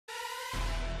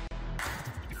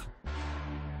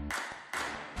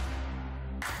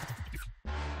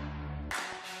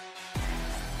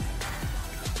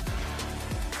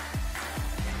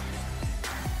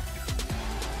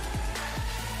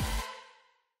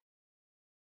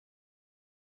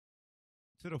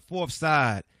To the fourth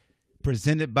side,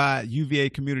 presented by UVA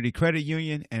Community Credit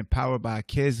Union and powered by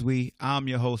Keswi. I'm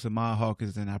your host, Amon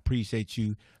Hawkins, and I appreciate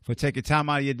you for taking time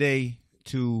out of your day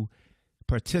to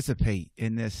participate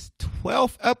in this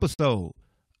 12th episode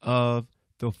of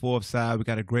The Fourth Side. We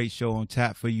got a great show on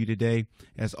tap for you today.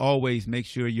 As always, make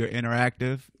sure you're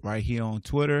interactive right here on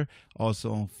Twitter,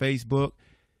 also on Facebook.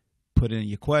 Put in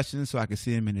your questions so I can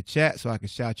see them in the chat, so I can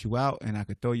shout you out, and I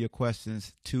can throw your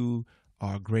questions to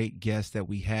our great guest that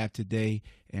we have today.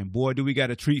 And boy, do we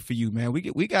got a treat for you, man.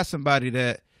 We got somebody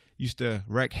that used to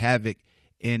wreak havoc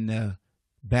in the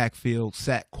backfield,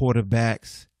 sack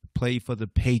quarterbacks, played for the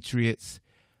Patriots.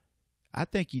 I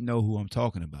think you know who I'm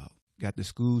talking about. Got the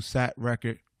school sack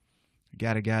record.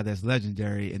 Got a guy that's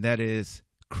legendary, and that is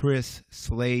Chris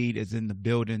Slade is in the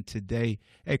building today.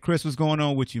 Hey, Chris, what's going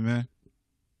on with you, man?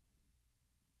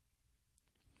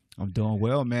 I'm doing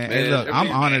well, man. Hey, look,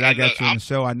 I'm honored I got you on the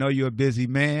show. I know you're a busy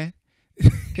man.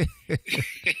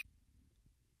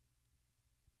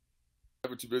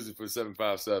 Never too busy for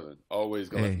 757. Always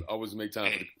make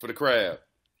time for the crab.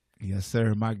 Yes,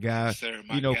 sir, my guy.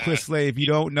 Chris Slade, if you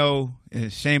don't know,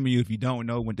 and shame on you if you don't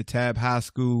know, went to Tab High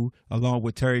School along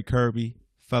with Terry Kirby,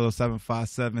 fellow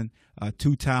 757,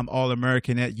 two-time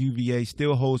All-American at UVA,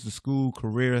 still holds the school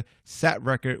career sack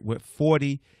record with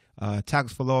 40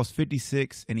 tackles for loss,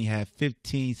 56, and he had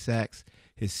 15 sacks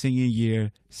his senior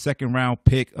year, second-round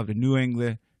pick of the New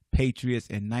England Patriots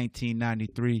in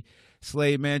 1993.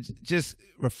 Slade, man, just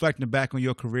reflecting back on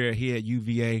your career here at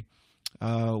UVA,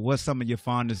 what's some of your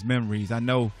fondest memories? I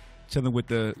know chilling with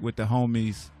the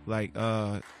homies like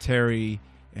Terry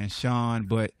and Sean,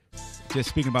 but just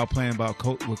speaking about playing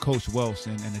with Coach Welsh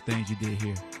and the things you did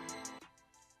here.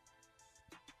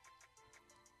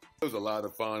 There was a lot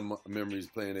of fond memories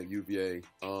playing at UVA.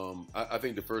 I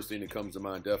think the first thing that comes to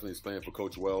mind definitely is playing for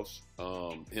Coach Welsh.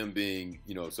 Him being,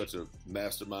 such a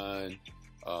mastermind,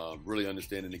 really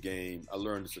understanding the game. I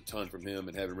learned just a ton from him,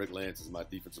 and having Rick Lance as my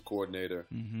defensive coordinator.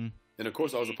 Mm-hmm. And, of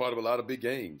course, I was a part of a lot of big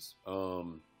games.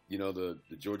 The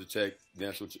Georgia Tech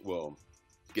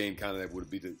game kind of that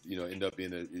would be end up being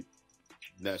the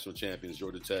national champions,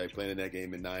 Georgia Tech, playing in that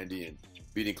game in 90 and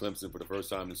beating Clemson for the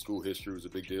first time in school history was a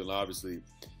big deal. And obviously,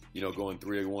 going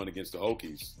 3-1 against the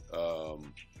Hokies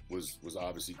was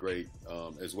obviously great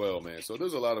as well, man. So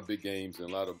there's a lot of big games and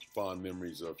a lot of fond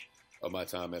memories of my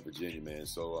time at Virginia, man.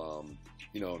 So,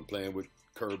 and playing with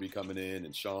Kirby coming in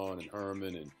and Sean and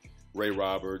Herman and Ray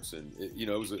Roberts, and it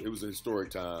was a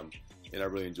historic time, and I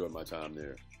really enjoyed my time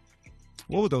there.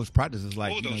 What were those practices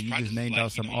like? You just named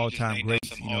out some all-time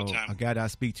greats. A guy that I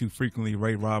speak to frequently,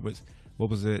 Ray Roberts. What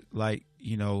was it like,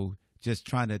 just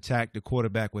trying to attack the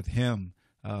quarterback with him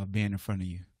being in front of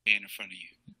you?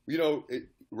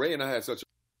 Ray and I had such a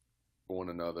for one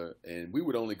another, and we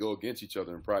would only go against each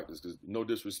other in practice because no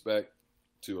disrespect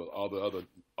to all the other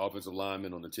offensive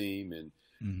linemen on the team, and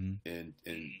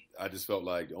I just felt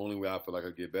like the only way I feel like I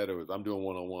could get better is I'm doing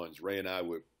one-on-ones. Ray and I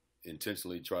would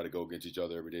intentionally try to go against each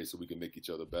other every day so we can make each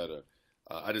other better.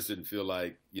 I just didn't feel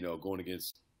like, going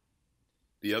against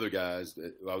the other guys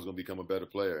that I was going to become a better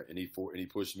player. And he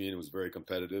pushed me, and it was very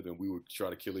competitive, and we would try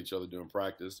to kill each other during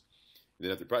practice. And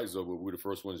then after practice was over, we were the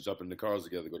first ones to jump in the cars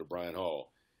together to go to Bryant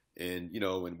Hall. And,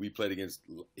 when he played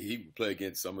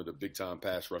against some of the big-time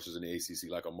pass rushers in the ACC,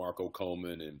 like a Marco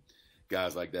Coleman and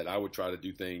guys like that. I would try to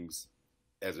do things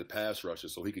as a pass rusher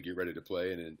so he could get ready to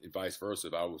play, and vice versa.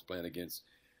 If I was playing against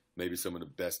maybe some of the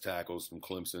best tackles from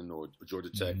Clemson or Georgia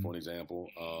Tech, for an example,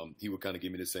 he would kind of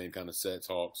give me the same kind of set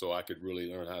talk so I could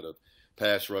really learn how to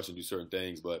pass rush and do certain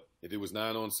things. But if it was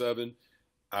 9-on-7,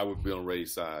 I would be on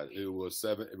Ray's side. If it was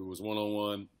 7, if it was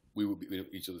 1-on-1, we would be on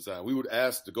each other's side. We would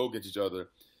ask to go against each other,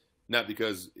 not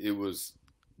because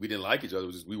we didn't like each other. It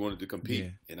was just we wanted to compete,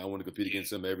 and I wanted to compete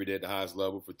against him every day at the highest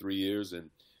level for 3 years, and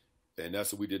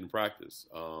that's what we did in practice.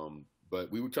 But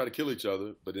we would try to kill each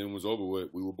other, but then it was over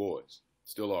with. We were boys.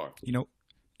 Still are.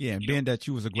 And being that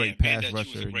you was a great pass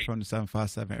rusher from the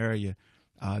 757 area,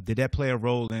 did that play a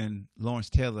role in Lawrence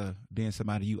Taylor being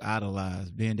somebody you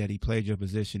idolized, being that he played your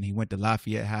position? He went to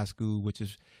Lafayette High School, which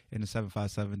is in the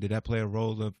 757. Did that play a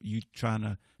role of you trying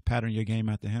to pattern your game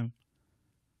after him?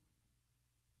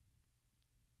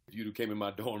 If you came in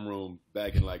my dorm room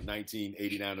back in like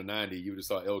 1989 or 90, you would have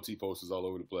saw LT posters all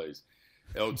over the place.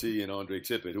 LT and Andre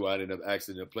Tippett, who I ended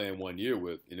up playing 1 year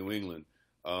with in New England.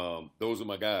 Those are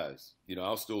my guys.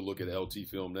 I'll still look at LT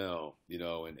film now,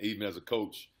 and even as a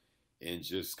coach, and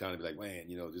just kind of be like, man,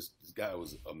 this guy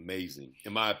was amazing.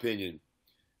 In my opinion,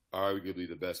 arguably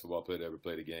the best football player to ever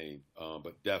play the game,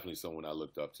 but definitely someone I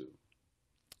looked up to.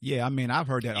 Yeah, I mean, I've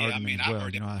heard that argument as well.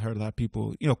 I heard a lot of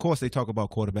people, of course they talk about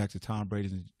quarterbacks, the Tom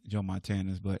Brady's and Joe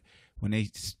Montana's, but when they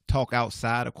talk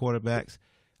outside of quarterbacks,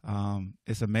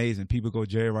 it's amazing. People go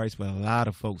Jerry Rice, but a lot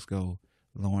of folks go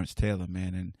Lawrence Taylor,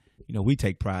 man. And, we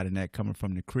take pride in that coming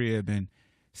from the crib. And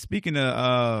speaking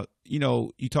of,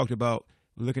 you talked about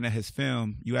looking at his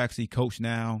film. You actually coach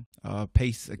now,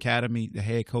 Pace Academy, the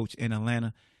head coach in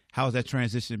Atlanta. How's that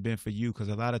transition been for you? Because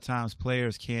a lot of times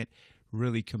players can't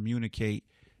really communicate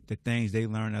the things they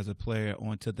learn as a player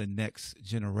onto the next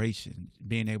generation,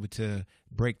 being able to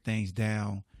break things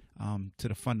down to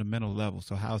the fundamental level.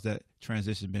 So how's that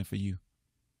transition been for you?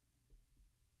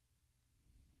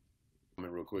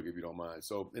 Real quick, if you don't mind.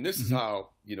 So, and this is how,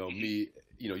 me,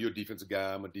 you're a defensive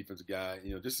guy, I'm a defensive guy.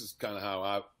 This is kind of how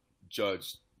I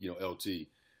judge, LT.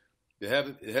 It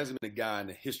hasn't been a guy in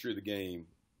the history of the game,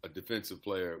 a defensive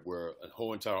player, where a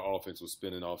whole entire offense was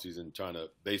spending offseason trying to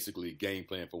basically game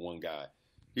plan for one guy.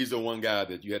 He's the one guy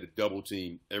that you had to double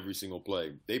team every single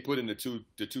play. They put in the two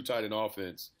tight end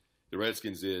offense, the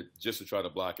Redskins did, just to try to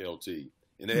block LT.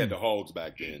 And they had the Hogs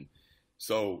back then.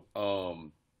 So,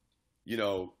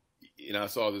 I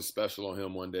saw this special on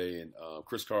him one day, and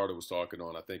Chris Carter was talking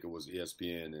on, I think it was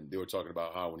ESPN, and they were talking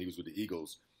about how when he was with the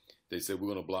Eagles, they said,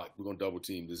 we're going to double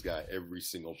team this guy every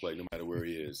single play, no matter where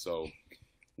he is. So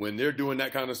when they're doing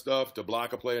that kind of stuff to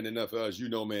block a player in the NFL, as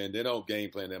man, they don't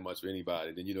game plan that much for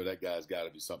anybody. Then that guy's got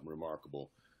to be something remarkable.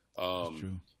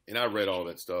 And I read all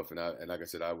that stuff, and like I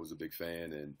said, I was a big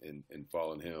fan and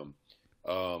following him.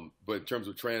 But in terms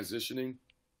of transitioning,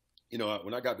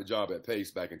 when I got the job at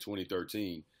Pace back in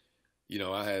 2013,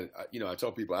 I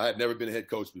told people I had never been a head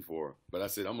coach before, but I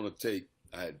said I'm going to take.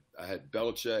 I had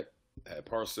Belichick, I had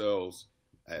Parcells,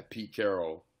 I had Pete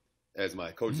Carroll as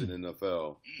my coaches in the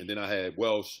NFL. And then I had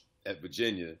Welsh at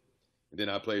Virginia. And then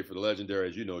I played for the legendary,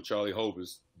 as Charlie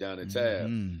Hovis down in Tab.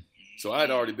 So I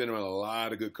had already been around a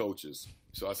lot of good coaches.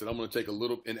 So I said, I'm going to take a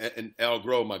little – and Al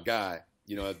Groh, my guy,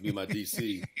 as me, my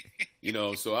DC.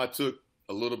 So I took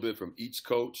a little bit from each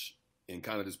coach and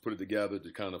kind of just put it together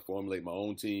to kind of formulate my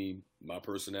own team, my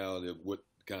personality of what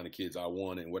kind of kids I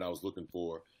wanted and what I was looking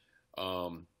for.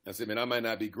 I said, man, I might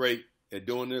not be great at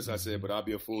doing this. I said, but I'll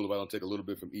be a fool if I don't take a little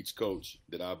bit from each coach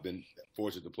that I've been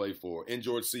fortunate to play for, and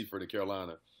George Seifert at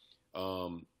Carolina,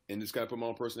 and just kind of put my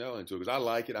own personality into it because I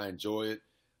like it. I enjoy it.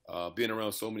 Being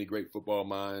around so many great football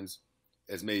minds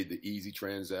has made the easy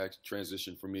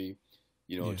transition for me,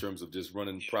 in terms of just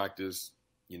running practice,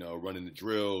 running the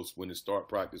drills, when to start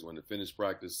practice, when to finish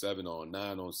practice, 7-on,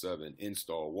 9-on-7,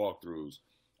 install, walkthroughs.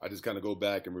 I just kind of go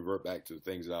back and revert back to the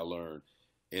things that I learned.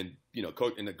 And,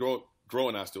 coach, and Grow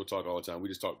and I still talk all the time. We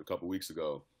just talked a couple weeks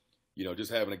ago.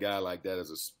 Just having a guy like that as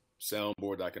a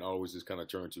soundboard that I can always just kind of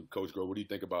turn to. Coach Grow, what do you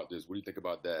think about this? What do you think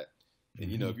about that?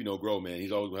 And, if you know Grow, man,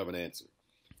 he's always going to have an answer.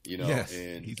 Yes,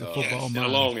 and he's a football mind. And a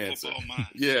long answer.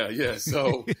 Yeah.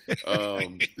 So, so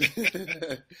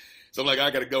I'm like,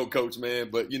 I got to go, Coach, man.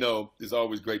 But, it's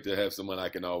always great to have someone I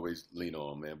can always lean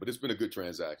on, man. But it's been a good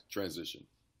transition.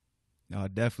 No,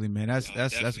 definitely, man.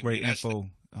 That's great info.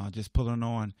 Just pulling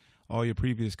on all your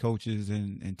previous coaches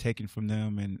and taking from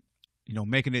them and,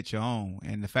 making it your own.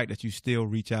 And the fact that you still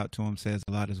reach out to them says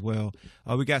a lot as well.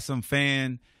 We got some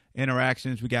fan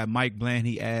interactions. We got Mike Bland.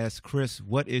 He asked, Chris,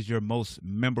 what is your most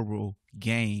memorable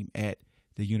game at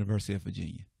the University of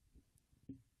Virginia?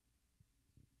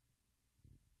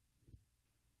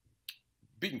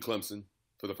 Beating Clemson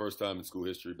for the first time in school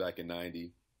history back in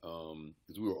 90,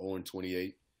 because we were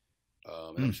 0-28.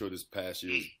 And I'm sure this past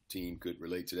year's team could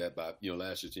relate to that by,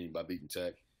 last year's team by beating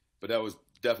Tech. But that was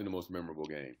definitely the most memorable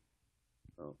game.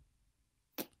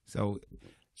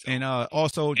 And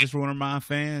also, just want to remind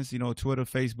fans, Twitter,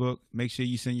 Facebook, make sure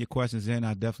you send your questions in.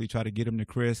 I definitely try to get them to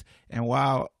Chris. And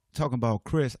while talking about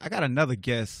Chris, I got another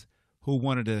guest who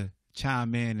wanted to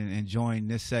chime in and join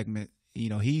this segment.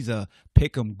 He's a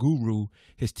pick'em guru.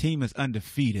 His team is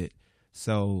undefeated.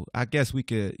 So I guess we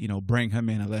could, bring him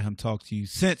in and let him talk to you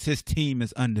since his team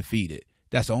is undefeated.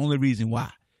 That's the only reason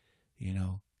why.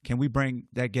 Can we bring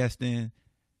that guest in?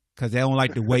 Because they don't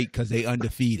like to wait because they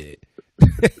undefeated.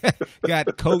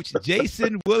 Got Coach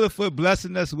Jason Williford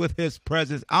blessing us with his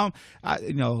presence.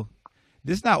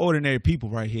 This is not ordinary people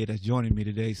right here that's joining me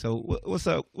today. So what's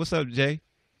up? What's up, Jay?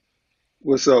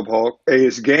 What's up, Hawk? Hey,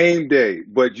 it's game day,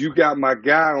 but you got my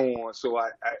guy on, so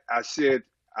I said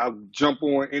I'll jump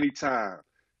on anytime.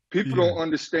 People don't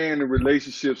understand the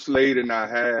relationship Slade and I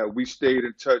have. We stayed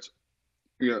in touch,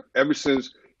 ever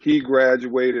since he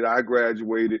graduated, I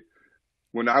graduated.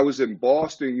 When I was in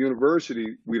Boston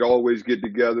University, we'd always get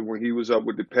together when he was up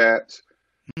with the Pats.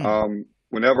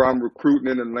 Whenever I'm recruiting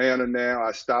in Atlanta now,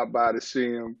 I stop by to see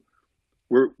him.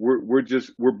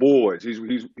 we're boys.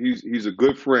 He's a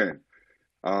good friend.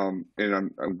 And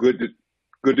I'm good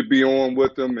to be on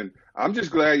with him, and I'm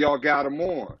just glad y'all got him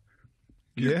on.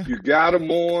 You got him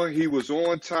on. He was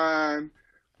on time,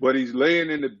 but he's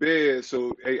laying in the bed.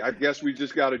 So hey, I guess we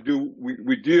just got to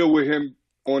we deal with him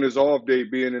on his off day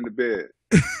being in the bed.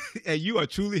 And you are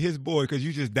truly his boy because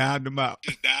you just dined him out.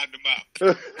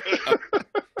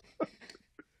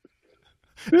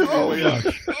 Oh my.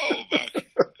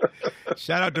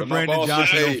 Shout out to Brandon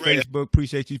Johnson on Facebook.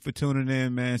 Appreciate you for tuning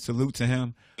in, man. Salute to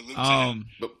him.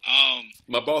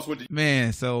 My boss went to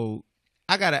man. So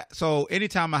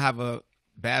anytime I have a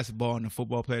basketball and a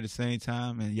football player at the same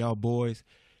time, and y'all boys,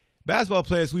 basketball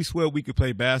players, we swear we could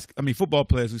play football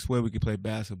players, we swear we could play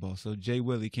basketball. So Jay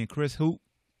Willie, can Chris hoop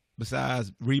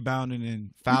besides rebounding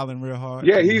and fouling real hard?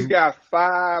 Yeah, he's got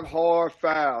 5 hard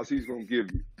fouls he's gonna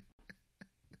give you.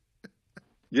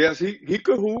 Yes, he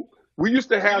could hoop. We used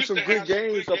to have some good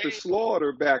games up in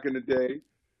Slaughter back in the day,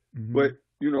 but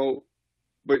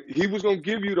he was gonna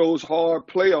give you those hard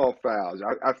playoff fouls.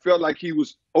 I felt like he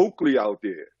was Oakley out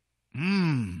there.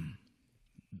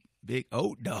 Big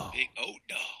oat dog.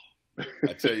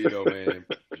 I tell you though, man,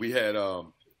 we had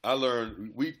I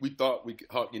learned we thought we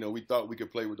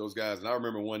could play with those guys, and I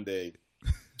remember one day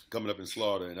coming up in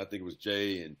Slaughter, and I think it was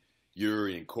Jay and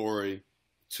Yuri and Corey,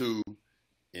 too.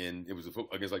 And it was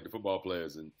against like the football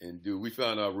players, and dude, we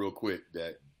found out real quick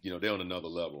that they're on another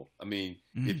level. I mean,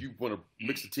 if you want to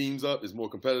mix the teams up, it's more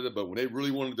competitive. But when they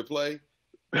really wanted to play,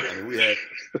 I mean,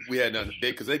 we had nothing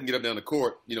because they can get up down the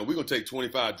court. We're gonna take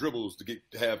 25 dribbles to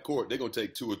have court. They're gonna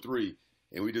take 2 or 3,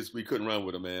 and we couldn't run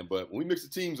with them, man. But when we mixed the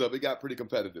teams up, it got pretty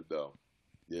competitive, though.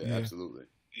 Yeah. Absolutely.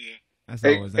 Yeah, that's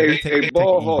always take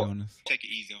Ballhawk. Take it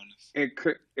easy on us.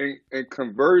 And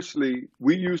conversely,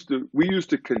 we used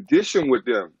to condition with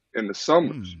them in the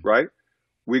summers, right?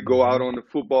 We go out on the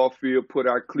football field, put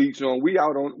our cleats on. We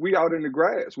out in the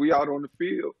grass. We out on the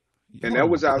field, and that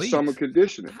was our cleats. Summer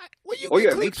conditioning. We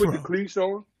put the cleats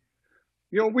on.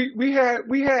 We had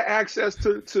access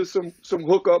to some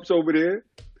hookups over there.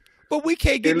 But we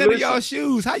can't get none of y'all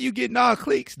shoes. How you getting our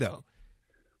cleats though?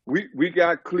 We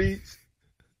got cleats.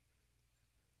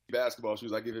 Basketball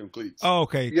shoes, I give him cleats. Oh,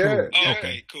 okay. Cool. Yeah. Oh,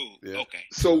 okay, cool. Yeah. Okay.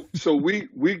 So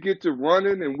we get to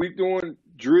running and we doing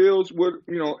drills with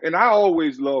and I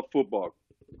always love football.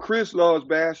 Chris loves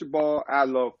basketball, I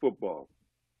love football.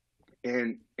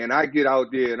 And I get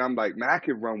out there and I'm like, man, I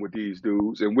can run with these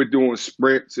dudes, and we're doing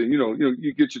sprints, and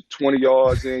you get your 20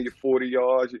 yards in, your 40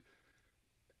 yards.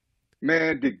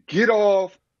 Man, to get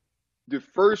off the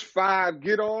first 5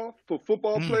 get off for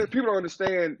football players, people don't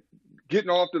understand getting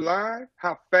off the line,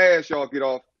 how fast y'all get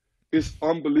off, it's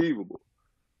unbelievable.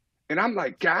 And I'm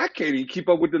like, God, I can't even keep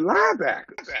up with the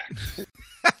linebackers.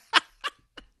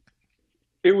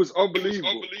 It was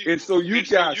unbelievable. And so you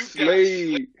got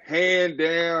Slade hand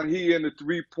down, he in the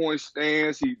 3-point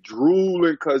stance, he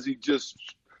drooling because he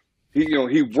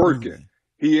working.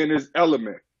 He in his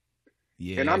element.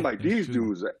 Yeah, and I'm like, these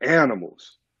dudes are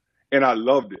animals. And I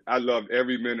loved it. I loved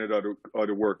every minute of the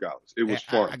workouts. It was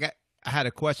fun. I had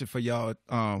a question for y'all.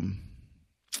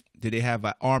 Did they have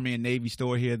an Army and Navy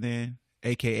store here then,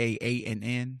 aka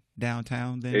A&N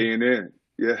downtown then? A&N,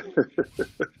 yeah.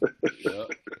 Yeah.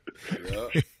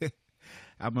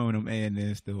 I remember them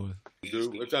A&N stores.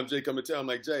 Dude, every time Jay come to town, I'm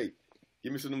like, Jay,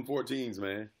 give me some of them 14s,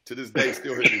 man. To this day,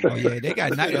 still hitting me. Oh yeah, they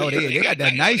got they got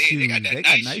that nice shoes. They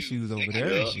got nice shoes over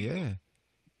there. Yeah.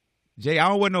 Jay, I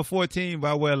don't wear no 14, but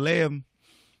I wear 11.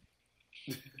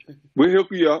 We'll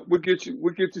help you out. We'll get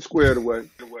you squared away.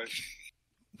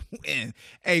 Man.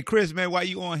 Hey, Chris, man, while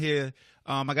you on here,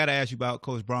 I got to ask you about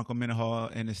Coach Bronco Mendenhall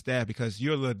and the staff, because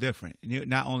you're a little different. You're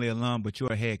not only alum, but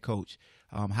you're a head coach.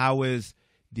 How is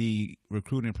the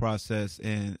recruiting process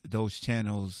and those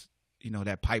channels,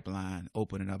 that pipeline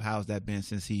opening up? How's that been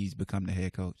since he's become the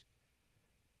head coach?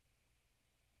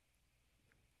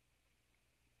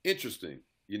 Interesting,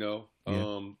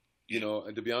 and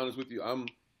to be honest with you, I'm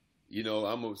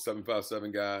a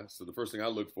 757 guy, so the first thing I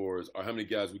look for is how many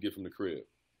guys we get from the crib.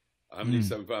 How many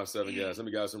 757 guys? How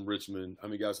many guys from Richmond? How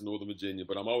many guys from Northern Virginia?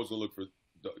 But I'm always going to look for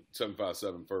the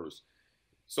 757 first.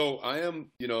 So I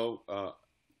am, I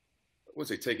wouldn't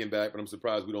say taken back, but I'm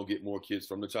surprised we don't get more kids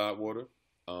from the Tidewater.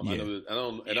 I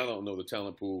don't know the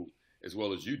talent pool as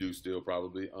well as you do still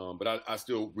probably. But I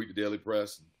still read the Daily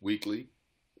Press weekly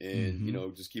and,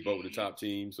 just keep up with the top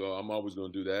team. So I'm always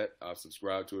going to do that. I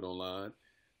subscribe to it online.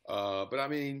 But I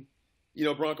mean,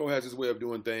 Bronco has his way of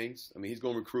doing things. I mean, he's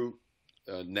going to recruit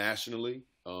nationally,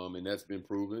 and that's been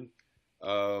proven.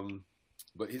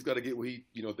 But he's got to get what he,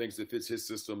 thinks that fits his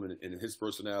system and his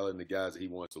personality and the guys that he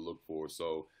wants to look for.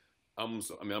 So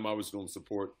I'm always going to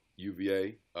support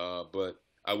UVA, but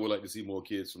I would like to see more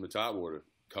kids from the Tidewater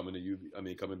coming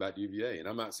back to UVA. And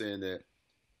I'm not saying that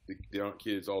there aren't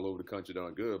kids all over the country that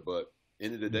aren't good, but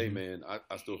end of the day, man,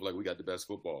 I still feel like we got the best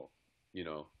football,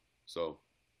 So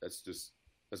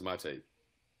that's my take.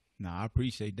 No, I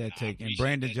appreciate that take. And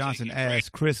Brandon Johnson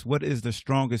asked, Chris, what is the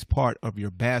strongest part of your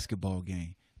basketball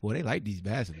game? Well, they like these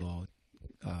basketball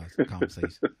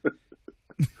conversations.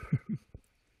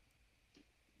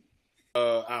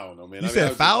 I don't know, man. You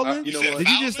said fouling? Did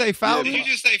you just say fouling? Did you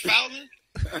just say fouling?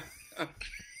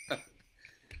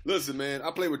 Listen, man,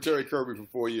 I played with Terry Kirby for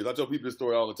 4 years. I tell people this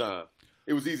story all the time.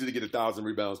 It was easy to get 1,000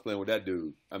 rebounds playing with that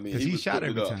dude. I mean, he shot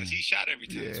every time. He shot every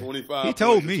time. Yeah. 25. He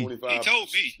told me. 25, he told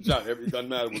me. Shot every. Doesn't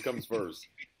matter what comes first.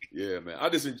 Yeah, man. I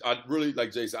really,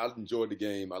 like Jason, I enjoyed the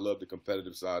game. I love the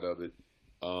competitive side of it.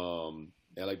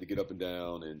 I like to get up and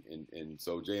down. And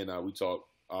so Jay and I, we talk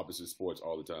opposite sports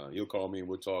all the time. He'll call me and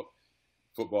we'll talk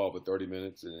football for 30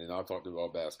 minutes, and then I'll talk to him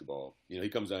about basketball. He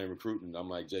comes down and recruiting. I'm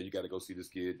like, Jay, you got to go see this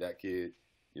kid, that kid.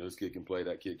 This kid can play,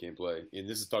 that kid can't play. And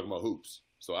this is talking about hoops.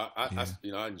 So I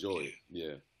enjoy it.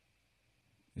 Yeah.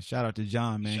 And shout out to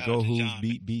John, man. Go Hoops,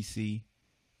 beat BC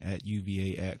at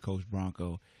UVA at Coach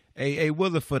Bronco. Hey,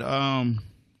 Williford,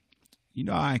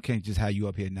 I can't just have you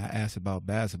up here and not ask about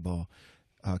basketball.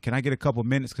 Can I get a couple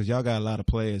minutes? Because y'all got a lot of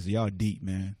players. Y'all deep,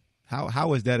 man.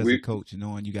 How is that as a coach,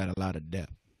 knowing you got a lot of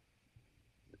depth?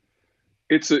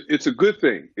 It's a good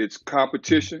thing. It's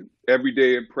competition every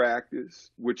day in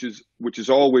practice, which is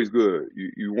always good.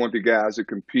 You want the guys to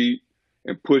compete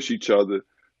and push each other,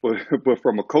 but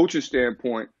from a coaching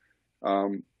standpoint,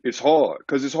 it's hard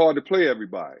because it's hard to play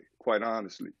everybody, quite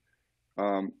honestly.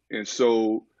 And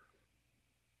so,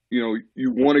 you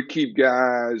want to keep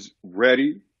guys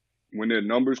ready when their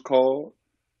numbers called,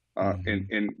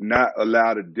 and not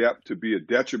allow the depth to be a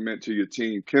detriment to your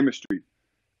team chemistry.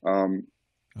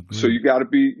 So you got to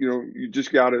be, you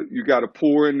got to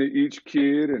pour into each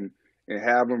kid and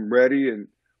have them ready. And,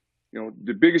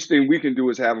 the biggest thing we can do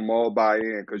is have them all buy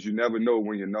in, because you never know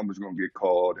when your number's going to get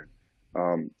called,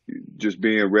 and just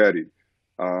being ready.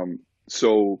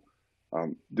 So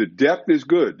the depth is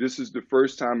good. This is the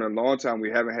first time in a long time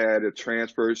we haven't had a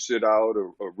transfer sit out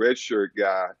or a redshirt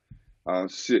guy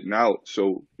sitting out.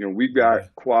 So, we've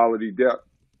got quality depth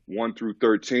 1 through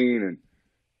 13,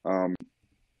 and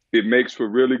it makes for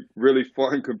really, really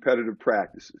fun competitive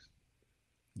practices.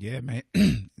 Yeah, man.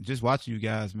 Just watching you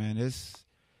guys, man,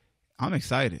 I'm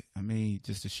excited. I mean,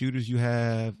 just the shooters you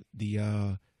have,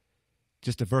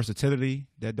 just the versatility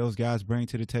that those guys bring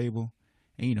to the table.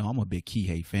 And, I'm a big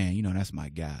Kihei fan. That's my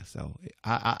guy. So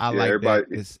I like that.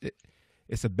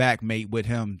 It's a backmate with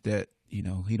him that, he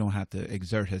don't have to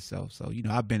exert himself. So,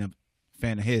 I've been a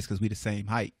fan of his because we the same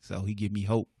height. So he give me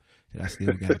hope that I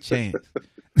still got a chance.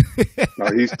 No,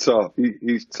 he's tough.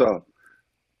 He's tough.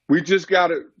 We just got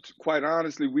to, quite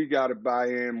honestly, we got to buy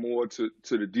in more to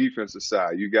the defensive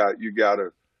side. You got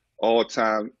a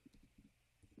all-time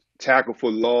tackle for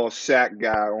loss sack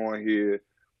guy on here,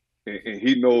 and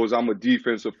he knows I'm a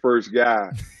defensive first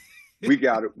guy. we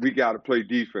got to play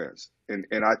defense, and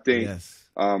I think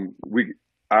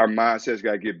our mindset's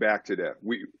got to get back to that.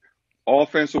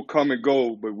 Offense will come and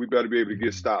go, but we better be able to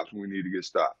get stops when we need to get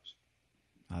stops.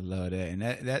 I love that. And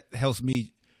that helps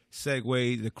me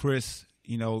segue to Chris.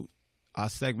 Our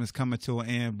segment's coming to an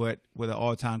end, but with an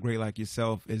all-time great like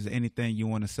yourself, is there anything you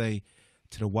want to say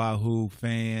to the Wahoo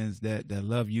fans that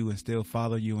love you and still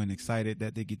follow you and excited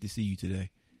that they get to see you today?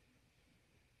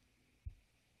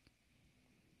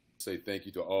 Say thank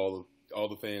you to all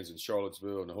the fans in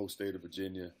Charlottesville and the whole state of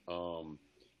Virginia.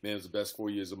 Man, it was the best 4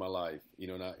 years of my life.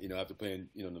 After playing,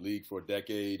 in the league for a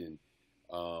decade, and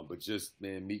but just,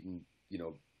 man, meeting,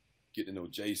 getting to know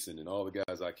Jason and all the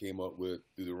guys I came up with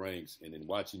through the ranks, and then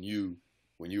watching you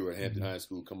when you were at Hampton High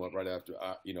School come up right after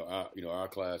our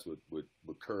class with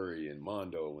Curry and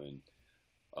Mondo and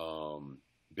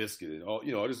Biscuit and all,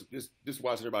 just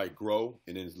watching everybody grow,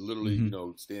 and then literally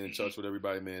staying in touch with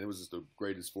everybody. Man, it was just the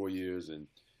greatest 4 years, and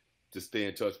to stay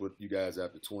in touch with you guys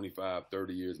after 25,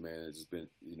 30 years, man, it's just been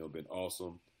been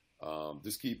awesome.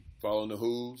 Just keep following the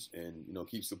Who's and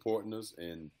keep supporting us,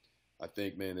 and I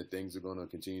think, man, that things are going to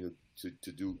continue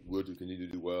to do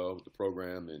well with the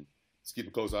program, and just keep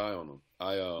a close eye on them.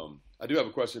 I do have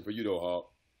a question for you though,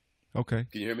 Hawk. Okay.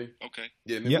 Can you hear me? Okay.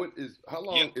 Yeah, man. Yep. How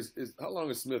long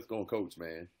is Smith going to coach,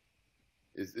 man?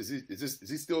 Is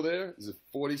he still there? Is it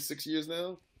 46 years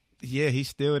now? Yeah, he's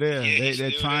still there. Yeah,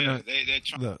 they're trying to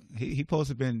look. He supposed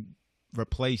to have been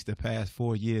replaced the past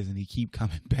 4 years, and he keep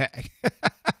coming back.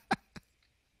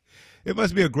 It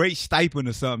must be a great stipend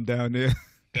or something down there.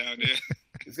 Down there.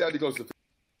 It's got to go to.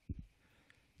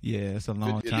 Yeah, it's a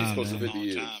long time. At least close to man. 50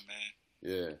 years. Time,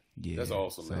 man. Yeah, that's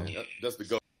awesome, man. That's the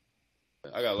goal.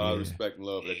 I got a lot of respect and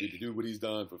love. Like, to do what he's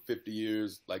done for 50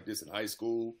 years, like this in high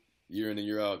school, year in and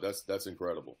year out, that's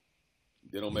incredible.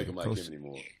 They don't make him like him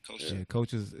anymore.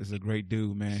 Coach is a great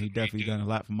dude, man. He definitely done a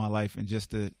lot for my life, and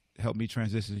just to help me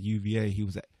transition to UVA, he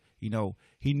was,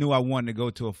 he knew I wanted to go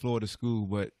to a Florida school,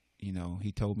 but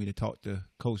he told me to talk to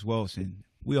Coach Welsh, and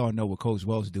we all know what Coach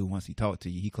Welsh do once he talked to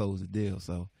you. He closed the deal.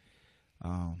 So,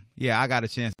 I got a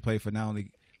chance to play for not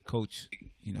only Coach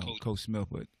Smith,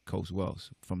 but Coach Welsh,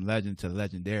 from legend to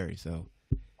legendary. So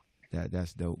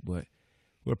that's dope. But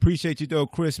we appreciate you though,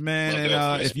 Chris, man.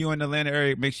 And if you're in the Atlanta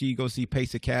area, make sure you go see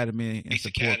Pace Academy and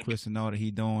support Chris and all that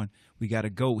he doing. We got a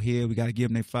GOAT here. We got to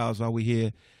give him their files while we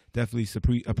here.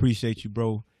 Definitely appreciate you,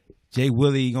 bro. Jay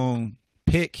Willie gonna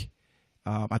pick.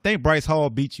 I think Bryce Hall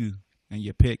beat you in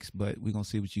your picks, but we're gonna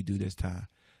see what you do this time.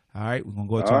 All right, we're gonna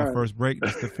go to our first break.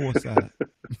 That's the fourth side.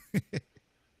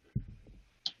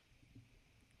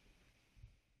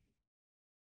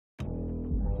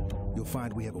 You'll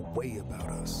find we have a way about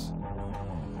us.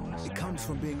 It comes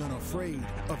from being unafraid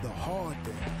of the hard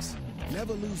things,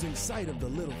 never losing sight of the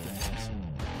little things.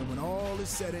 And when all is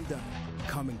said and done,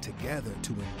 coming together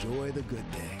to enjoy the good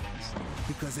things.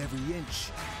 Because every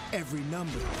inch, every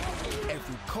number,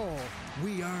 every call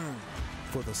we earn.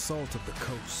 For the salt of the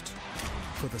coast,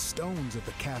 for the stones of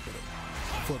the capital,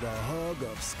 for the hug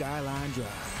of Skyline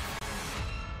Drive,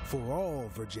 for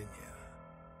all Virginia.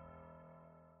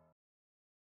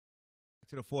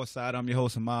 To the fourth side, I'm your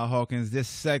host, Amar Hawkins. This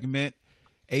segment,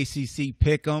 ACC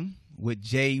Pick'em with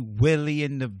Jay Willie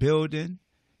in the building.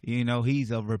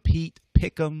 He's a repeat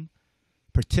Pick'em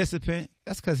participant.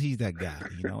 That's because he's that guy,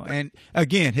 And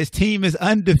again, his team is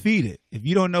undefeated. If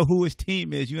you don't know who his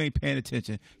team is, you ain't paying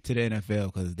attention to the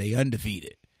NFL because they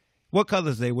undefeated. What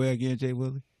colors they wear again, Jay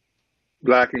Willie?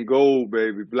 Black and gold,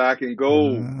 baby. Black and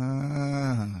gold.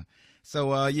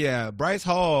 So Bryce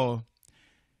Hall,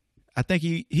 I think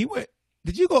he went.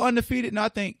 Did you go undefeated? No, I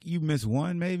think you missed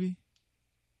one, maybe.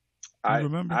 I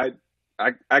remember.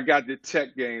 I got the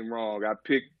Tech game wrong.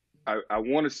 I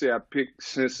want to say I picked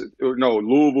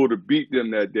Louisville to beat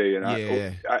them that day, and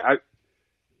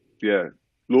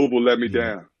Louisville let me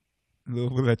down.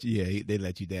 Louisville they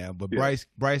let you down. But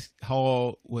Bryce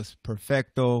Hall was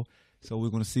perfecto. So we're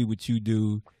gonna see what you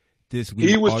do this week.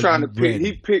 He was trying to pick.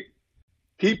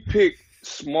 He picked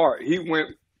smart. He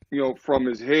went from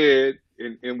his head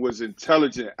and was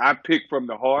intelligent. I picked from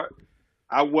the heart.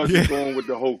 I wasn't going with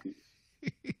the Hokies.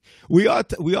 We are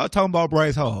talking about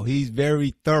Bryce Hall. He's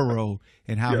very thorough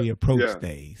in how he approaches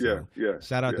things. So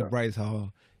shout out to Bryce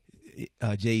Hall,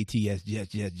 JETS,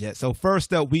 Jets. So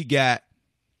first up, we got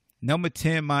number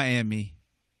 10 Miami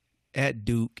at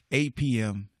Duke, 8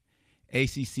 p.m.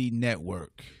 ACC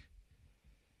Network.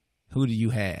 Who do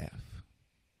you have?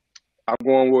 I'm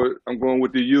going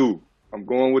with the U. I'm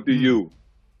going with the U.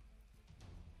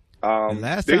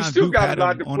 Last they time still Duke got had a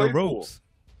lot them to on play the ropes. For.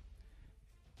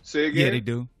 Say again? Yeah, they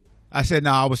do. I said,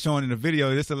 no, I was showing in the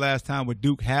video. This is the last time where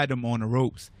Duke had them on the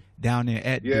ropes down there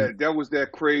at Duke. Yeah, that was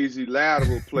that crazy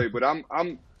lateral play. But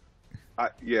I'm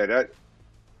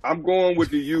going with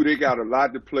the U. They got a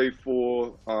lot to play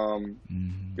for.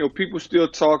 People still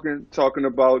talking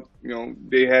about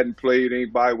they hadn't played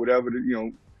anybody, whatever.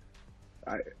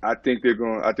 I think they're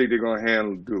gonna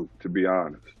handle Duke, to be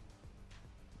honest.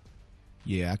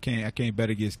 Yeah, I can't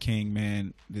bet against King,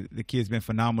 man. The kid's been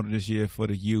phenomenal this year for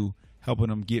the U, helping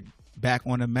them get back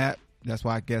on the map. That's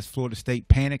why I guess Florida State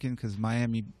panicking because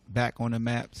Miami back on the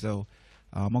map. So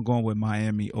I'm going with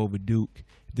Miami over Duke.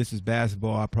 If this is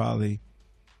basketball, I probably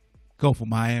go for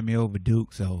Miami over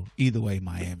Duke. So either way,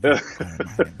 Miami.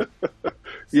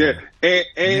 Yeah,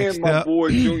 and my boy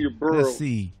Junior Burrow. Let's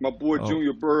see. My boy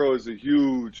Junior Burrow is a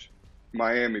huge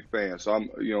Miami fan. So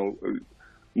I'm,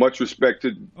 much respect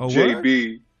to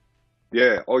JB.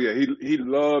 What? Yeah. He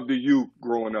loved the U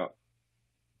growing up.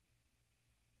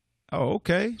 Oh,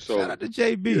 okay. So, shout out to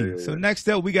JB. So next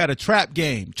up, we got a trap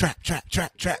game. Trap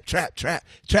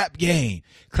game.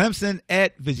 Clemson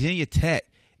at Virginia Tech.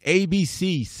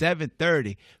 ABC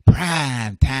 7:30.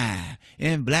 Prime time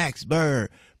in Blacksburg.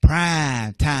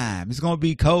 Prime time. It's gonna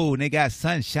be cold and they got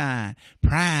sunshine.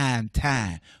 Prime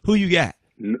time. Who you got?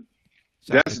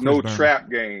 That's no trap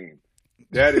game.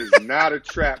 That is not a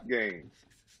trap game.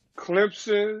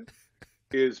 Clemson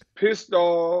is pissed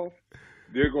off.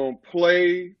 They're going to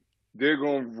play. They're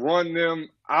going to run them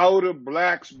out of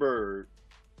Blacksburg.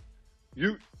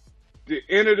 The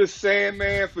end of the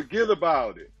Sandman, forget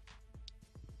about it.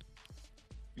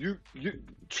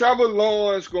 Trevor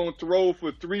Lawrence going to throw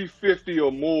for 350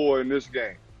 or more in this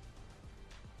game.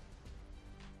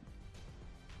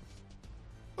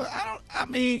 But I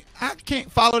mean, I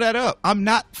can't follow that up. I'm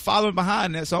not following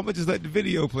behind that, so I'm gonna just let the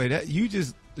video play. That you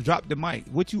just dropped the mic.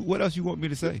 What else you want me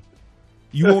to say?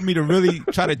 You want me to really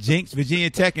try to jinx Virginia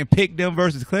Tech and pick them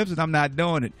versus Clemson? I'm not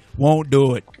doing it. Won't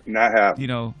do it. Not happening. You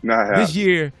know, not happening. This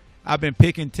year I've been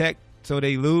picking Tech so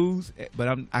they lose, but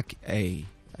I'm going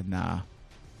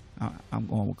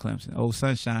with Clemson. Old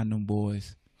Sunshine, them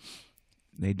boys,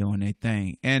 they doing their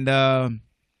thing. And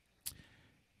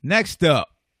next up,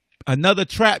 another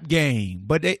trap game,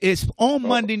 but it's on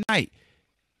Monday night.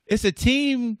 It's a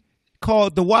team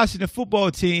called the Washington football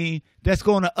team that's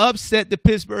going to upset the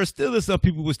Pittsburgh Steelers. Some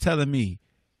people was telling me.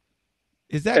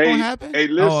 Is that going to happen? Hey,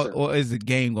 listen. Or is the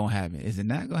game going to happen? Is it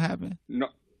not going to happen? No.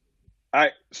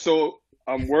 So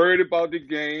I'm worried about the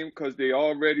game because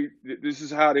this is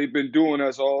how they've been doing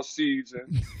us all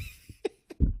season.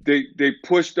 They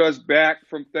pushed us back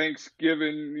from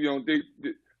Thanksgiving. You know,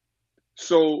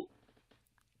 so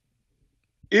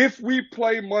if we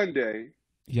play Monday,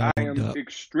 I am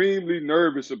extremely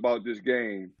nervous about this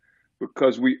game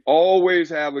because we always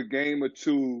have a game or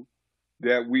two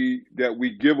that we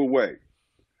give away.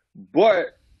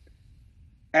 But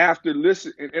after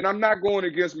listening, and I'm not going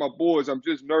against my boys, I'm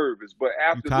just nervous. But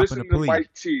after listening to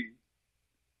Mike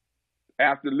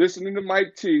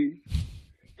T,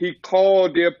 he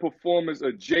called their performance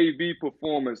a JV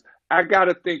performance. I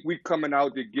gotta think we coming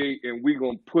out the gate and we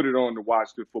gonna put it on the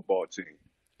Washington football team.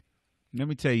 Let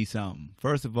me tell you something.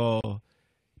 First of all,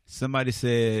 somebody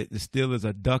said the Steelers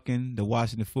are ducking the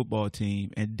Washington football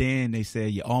team, and then they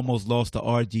said you almost lost to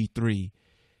RG3.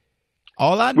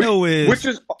 All I know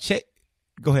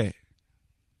go ahead.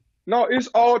 No, it's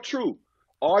all true.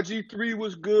 RG3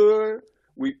 was good.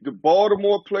 The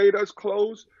Baltimore played us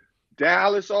close.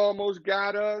 Dallas almost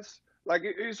got us. Like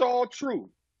it's all true.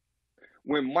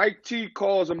 When Mike T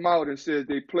calls them out and says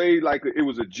they played like it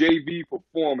was a JV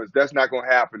performance, that's not going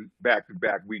to happen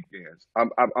back-to-back weekends.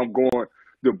 I'm going.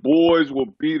 The boys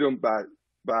will beat them by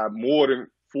more than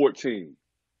 14.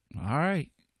 All right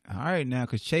now,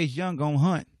 because Chase Young gonna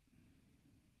hunt.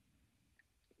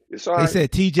 It's all right. They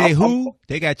said TJ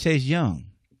they got Chase Young.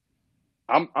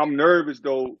 I'm nervous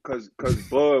though, because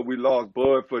Bud, we lost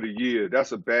Bud for the year.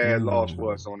 That's a bad loss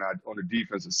for us on the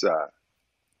defensive side.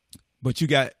 But you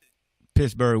got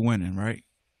Pittsburgh winning, right?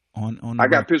 I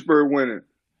got Pittsburgh winning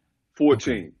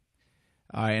 14. Okay.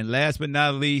 All right, and last but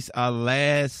not least, our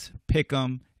last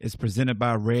pick'em is presented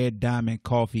by Red Diamond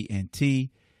Coffee and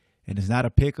Tea. And it's not a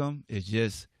pick'em, it's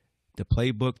just the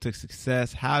playbook to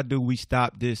success. How do we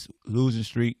stop this losing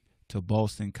streak to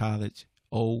Boston College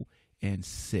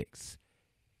 0-6?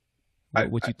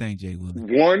 What you think, Jay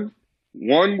Willie?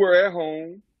 One, we're at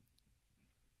home.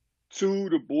 2,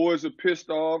 the boys are pissed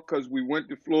off because we went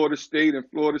to Florida State and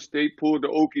Florida State pulled the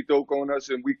okie doke on us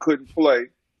and we couldn't play.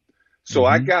 So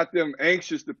I got them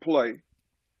anxious to play.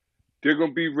 They're going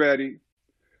to be ready.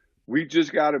 We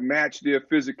just got to match their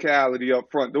physicality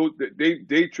up front.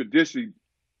 They traditionally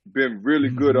been really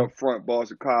good up front,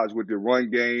 Boston College, with the run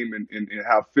game and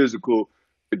how physical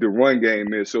the run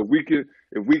game is. So if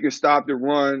we can stop the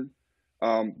run,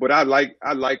 but I like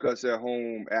us at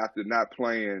home after not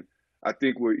playing. I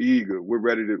think we're eager. We're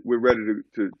ready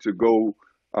to go.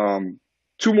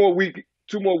 2 more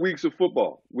weeks of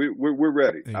football. We're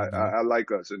ready. I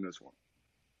like us in this one.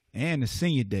 And the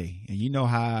senior day, and you know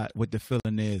what the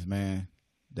feeling is, man.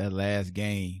 That last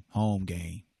game, home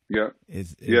game,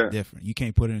 is different. You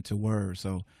can't put it into words.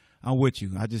 So I'm with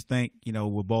you. I just think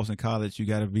with Boston College, you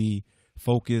got to be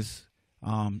focused,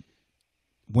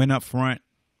 win up front.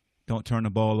 Don't turn the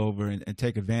ball over and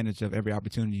take advantage of every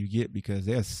opportunity you get because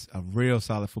they're a real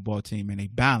solid football team and they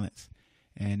balance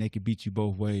and they can beat you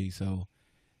both ways. So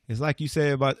it's like you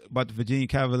said about the Virginia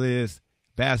Cavaliers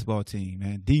basketball team,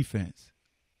 man. Defense.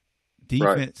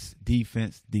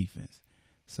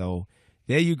 So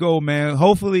there you go, man.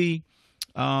 Hopefully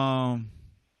your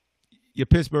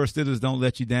Pittsburgh Steelers don't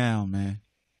let you down, man.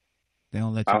 They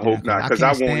don't let you down. I hope not, because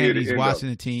I won't hear the end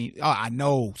Washington team. Oh, I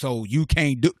know. So you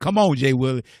can't do. Come on, Jay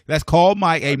Willie. Let's call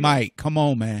Mike. Hey, Mike, come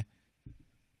on, man.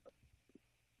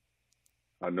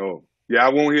 I know. Yeah, I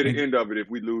won't hear the end of it if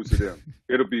we lose to them.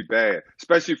 It'll be bad,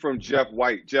 especially from Jeff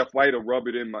White. Jeff White will rub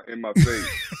it in my face.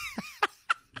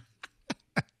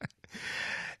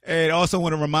 And also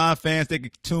want to remind fans they can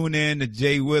tune in to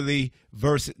Jay Willie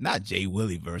versus, not Jay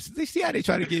Willie versus, they see how they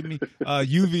try to get me,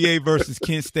 UVA versus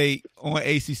Kent State on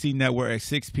ACC Network at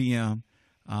 6 p.m.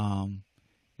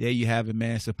 There you have it,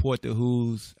 man. Support the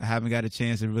Who's. I haven't got a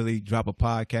chance to really drop a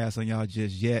podcast on y'all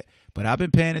just yet, but I've been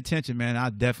paying attention, man.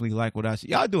 I definitely like what I see.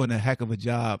 Y'all doing a heck of a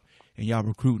job and y'all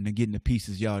recruiting and getting the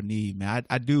pieces y'all need, man.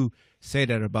 I do say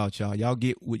that about y'all. Y'all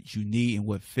get what you need and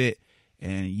what fit.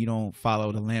 and you don't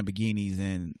follow the Lamborghinis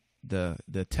and the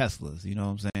Teslas. You know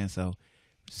what I'm saying? So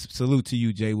salute to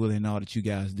you, Jay Willie, and all that you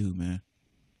guys do, man.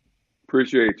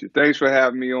 Appreciate you. Thanks for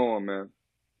having me on, man.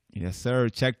 Yes, sir.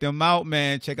 Check them out,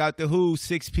 man. Check out the Who,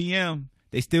 6 p.m.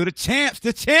 They still the champs.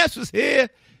 The champs was here.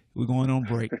 We're going on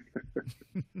break.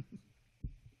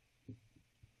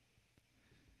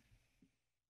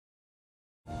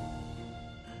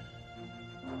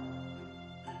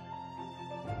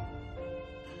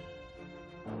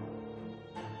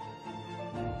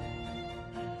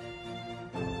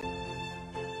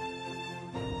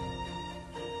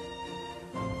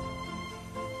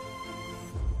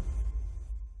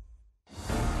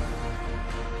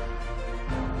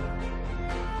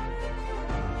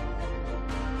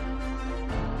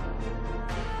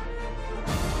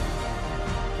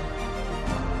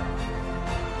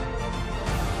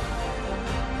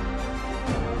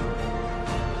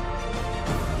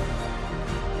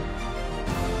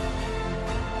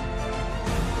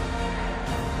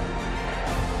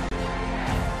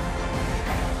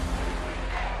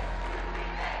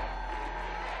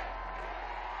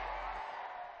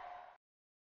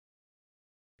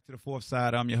 To the fourth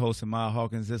side, I'm your host, Ahmad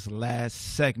Hawkins. This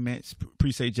last segment,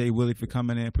 appreciate Jay Willie for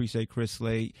coming in. Appreciate Chris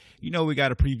Slade. You know we got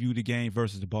to preview the game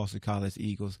versus the Boston College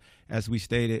Eagles. As we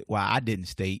stated, well, I didn't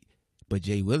state, but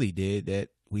Jay Willie did, that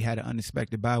we had an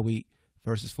unexpected bye week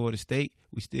versus Florida State.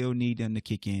 We still need them to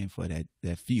kick in for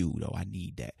that feud, though. I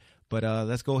need that. But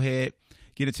let's go ahead,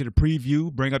 get into the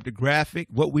preview, bring up the graphic,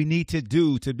 what we need to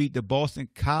do to beat the Boston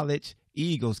College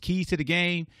Eagles. Keys to the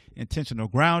game: intentional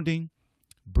grounding,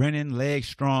 Brennan leg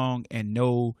strong, and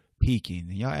no peeking.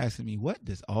 And y'all asking me, what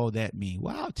does all that mean?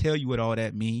 Well, I'll tell you what all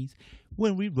that means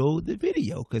when we roll the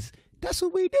video, because that's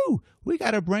what we do. We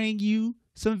got to bring you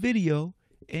some video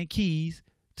and keys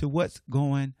to what's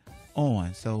going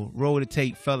on. So roll the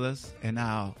tape, fellas, and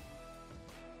I'll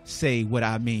say what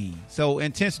I mean. So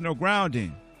intentional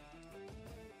grounding.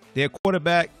 Their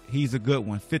quarterback, he's a good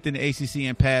one. 5th in the ACC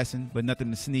in passing, but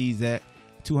nothing to sneeze at.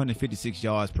 256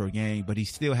 yards per game, but he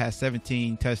still has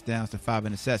 17 touchdowns to 5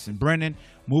 interceptions. Brennan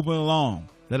moving along.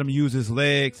 Let him use his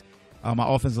legs. My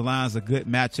offensive line is a good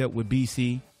matchup with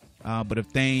BC, but if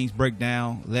things break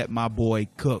down, let my boy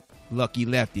cook. Lucky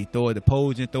lefty. Throw it to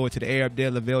Pojan, throw it to the air up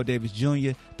there, Lavelle Davis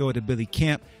Jr., throw it to Billy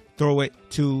Kemp, throw it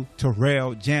to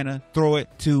Terrell Janner, throw it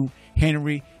to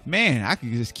Henry. Man, I could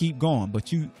just keep going,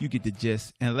 but you get the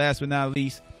gist. And last but not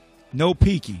least, no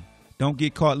peeking. Don't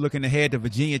get caught looking ahead to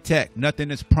Virginia Tech.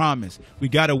 Nothing is promised. We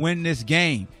got to win this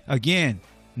game. Again,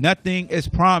 nothing is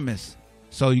promised.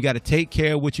 So you got to take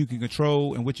care of what you can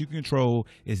control, and what you can control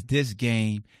is this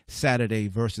game Saturday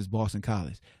versus Boston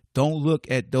College. Don't look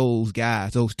at those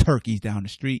guys, those turkeys down the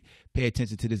street. Pay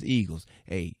attention to this Eagles.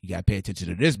 Hey, you got to pay attention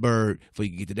to this bird before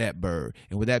you can get to that bird.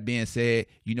 And with that being said,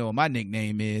 you know what my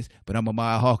nickname is, but I'm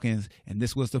Ahmad Hawkins, and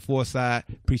this was the Fourth Side.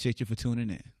 Appreciate you for tuning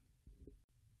in.